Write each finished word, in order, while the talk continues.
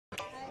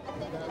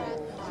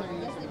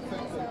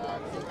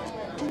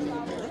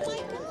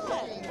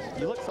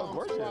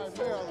Gorgeous.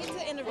 Get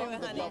to interview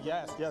with honey.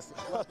 Yes, yes.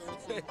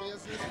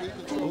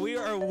 We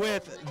are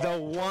with the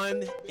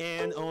one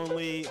and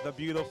only, the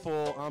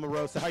beautiful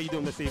Omarosa. How are you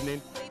doing this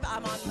evening?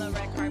 I'm on the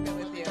red carpet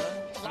with you.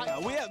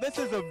 This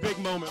is a big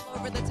moment.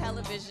 Over the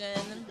television,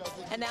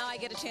 and now I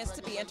get a chance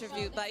to be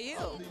interviewed by you.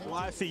 Well,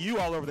 I see you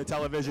all over the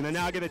television, and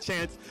now I get a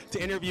chance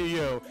to interview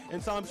you.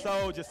 And so I'm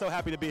just so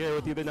happy to be here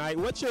with you tonight.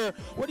 What are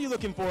you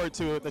looking forward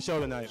to at the show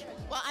tonight?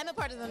 Well, I'm a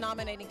part of the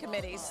nominating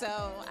committee,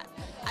 so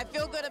I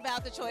feel good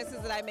about the choices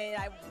that I made.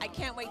 I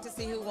can't wait to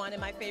see who won in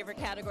my favorite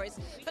categories.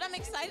 But I'm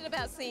excited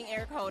about seeing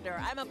Eric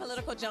Holder. I'm a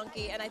political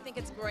junkie, and I think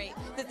it's great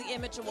that the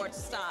Image Award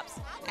stops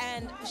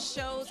and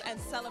shows and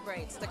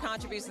celebrates the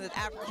contributions that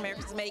African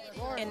Americans make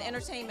in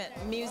entertainment,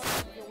 music,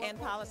 and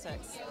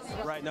politics.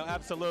 Right, no,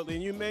 absolutely.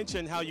 And you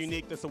mentioned how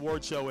unique this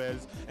award show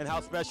is and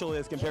how special it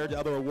is compared to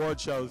other award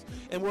shows.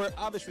 And we're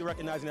obviously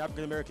recognizing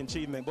African American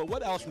achievement, but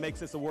what else makes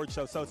this award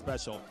show so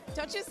special?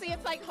 Don't you see,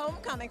 it's like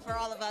homecoming for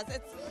all of us.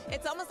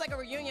 It's almost like a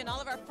reunion.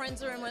 All of our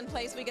friends are in one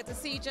place. We get to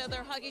see each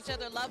other, hug each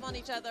other, love on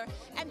each other,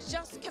 and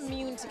just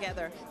commune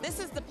together. This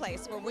is the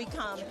place where we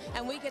come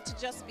and we get to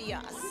just be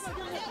us.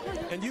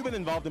 And you've been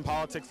involved in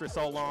politics for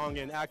so long,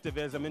 and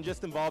activism, and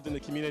just involved in the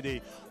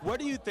community. What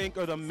do you think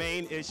are the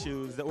main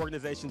issues that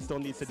organizations still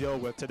needs to deal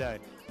with today?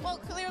 Well,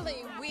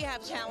 clearly we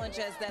have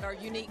challenges that are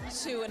unique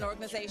to an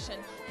organization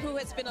who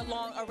has been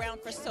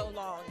around for so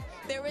long.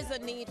 There is a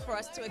need for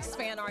us to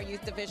expand our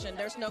youth division.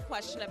 There's no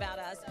question about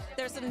us.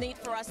 There's a need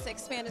for us to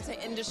expand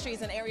into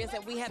industries and areas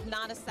that we have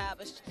not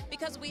established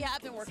because we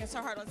have been working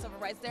so hard on civil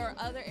rights. There are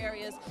other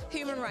areas,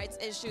 human rights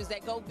issues,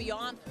 that go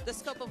beyond the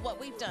scope of what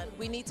we've done.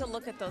 We need to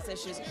look at those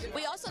issues.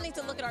 We also need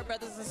to look at our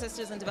brothers and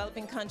sisters in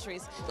developing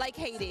countries like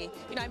Haiti.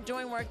 You know, I'm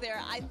doing work there.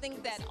 I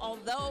think that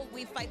although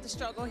we fight the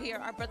struggle here,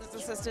 our brothers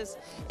and sisters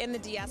in the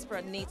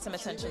diaspora need some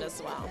attention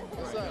as well.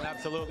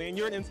 Absolutely, and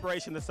you're an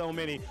inspiration to so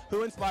many.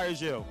 Who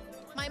inspires you?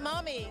 My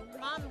mommy.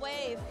 Mom,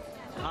 wave.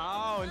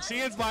 Oh, and she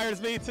inspires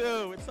me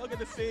too. It's so good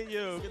to see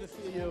you. Good to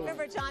see you.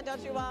 River John,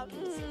 don't you love?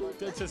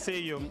 Good to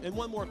see you. And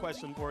one more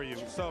question for you.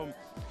 So,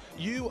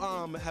 you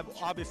have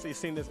obviously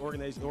seen this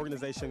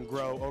organization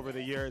grow over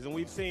the years, and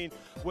we've seen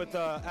with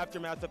the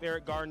aftermath of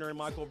Eric Gardner and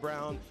Michael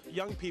Brown,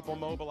 young people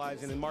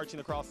mobilizing and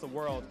marching across the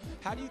world.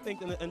 How do you think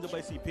the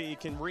NAACP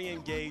can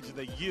re-engage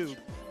the youth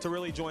to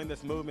really join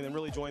this movement and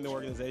really join the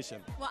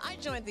organization? Well, I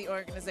joined the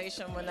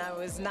organization when I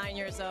was 9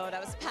 years old. I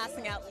was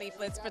passing out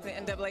leaflets for the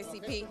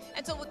NAACP,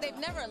 and so they've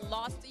never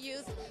lost the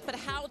youth, but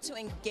how to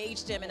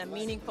engage them in a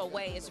meaningful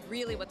way is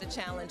really what the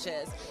challenge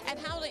is, and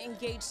how to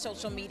engage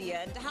social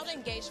media, and how to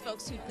engage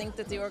folks who think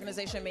that the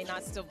organization may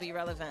not still be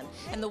relevant.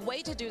 And the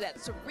way to do that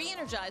is to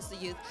re-energize the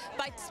youth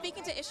by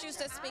speaking to issues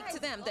that speak to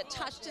them, that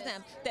touch to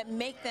them, that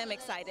make them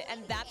excited.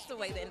 And that's the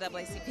way the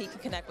NAACP can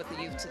connect with the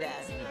youth today.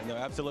 No,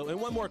 absolutely.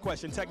 And one more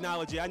question,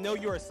 technology. I know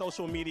you're a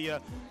social media...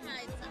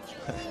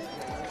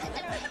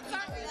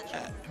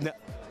 No.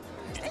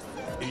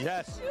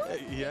 Yes.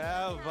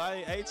 Yeah,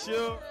 by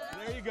HU.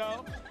 There you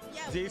go.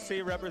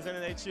 DC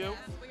representing HU. Yes,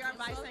 we are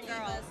Bison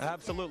girls.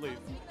 Absolutely.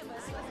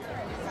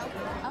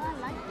 Oh, I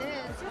like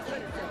this.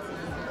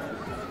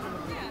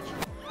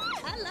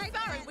 I like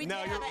Sorry, we did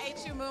have an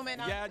HU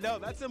movement. Yeah, no,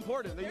 that's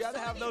important. You got to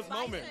have those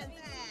moments.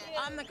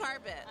 On the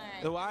carpet.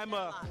 So I'm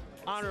a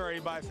honorary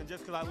Bison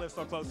just because I live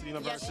so close to the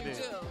university. Yes,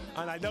 you do.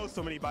 And I know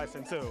so many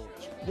Bison too.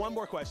 One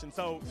more question.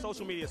 So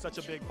social media is such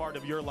a big part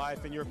of your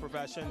life and your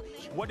profession.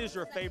 What is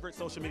your favorite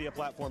social media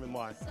platform and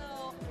why?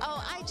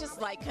 I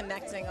just like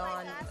connecting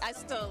I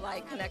still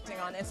like connecting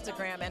on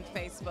Instagram and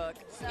Facebook.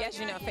 Yes,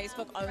 you know,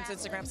 Facebook owns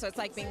Instagram, so it's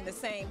like being the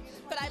same.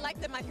 But I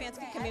like that my fans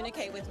can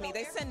communicate with me.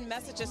 They send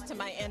messages to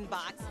my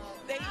inbox.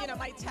 They,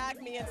 might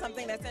tag me in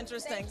something that's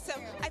interesting. So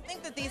I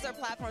think that these are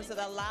platforms that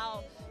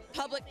allow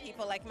public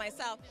people like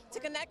myself to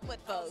connect with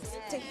folks,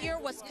 to hear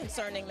what's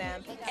concerning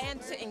them, and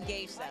to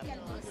engage them.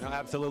 No,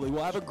 absolutely.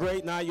 Well, have a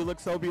great night. You look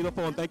so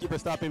beautiful, and thank you for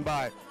stopping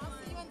by.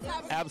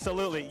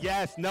 Absolutely.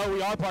 Yes. No,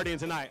 we are partying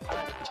tonight.